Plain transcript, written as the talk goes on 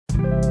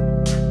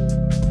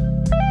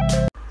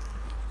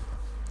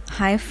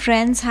Hi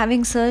friends,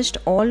 having searched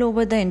all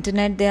over the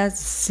internet, there are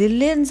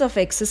zillions of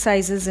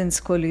exercises in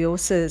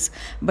scoliosis,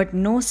 but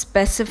no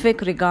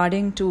specific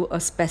regarding to a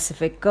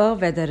specific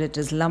curve, whether it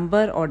is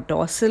lumbar or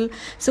dorsal,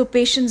 so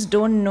patients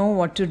don't know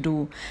what to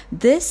do.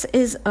 This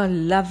is a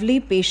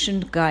lovely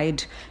patient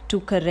guide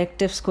to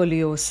corrective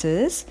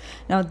scoliosis.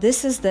 Now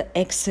this is the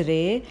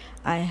X-ray.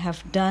 I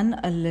have done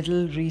a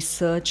little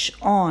research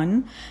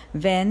on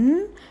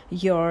when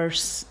your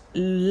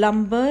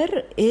lumbar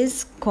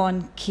is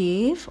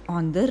concave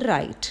on the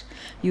right.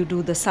 You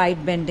do the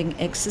side bending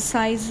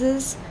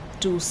exercises,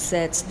 2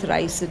 sets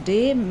thrice a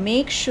day.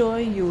 Make sure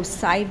you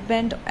side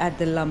bend at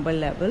the lumbar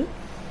level.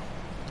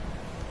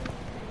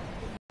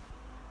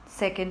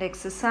 Second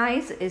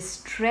exercise is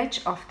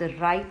stretch of the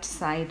right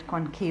side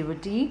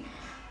concavity.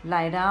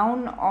 Lie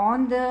down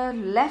on the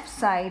left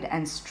side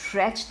and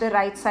stretch the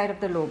right side of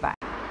the low back.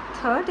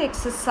 Third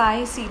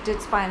exercise,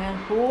 seated spinal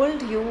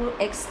hold. You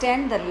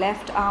extend the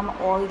left arm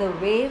all the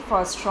way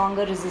for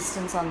stronger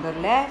resistance on the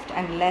left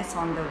and less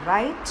on the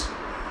right.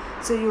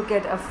 So you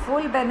get a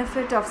full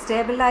benefit of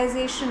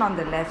stabilization on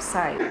the left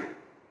side.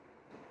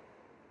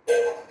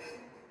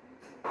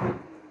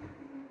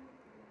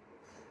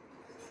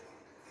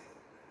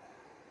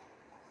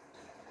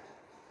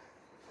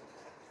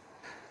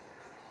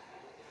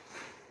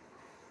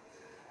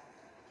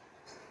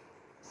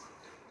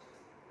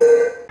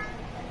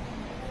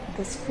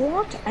 The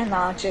squat and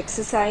arch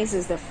exercise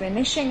is the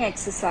finishing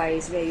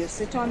exercise where you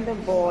sit on the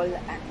ball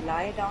and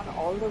lie down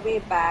all the way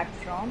back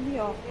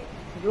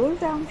roll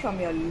down from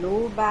your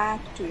low back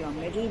to your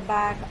middle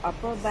back,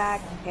 upper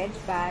back, head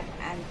back,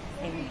 and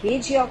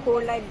engage your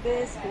core like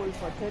this. Hold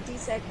for 30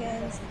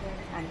 seconds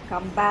and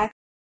come back.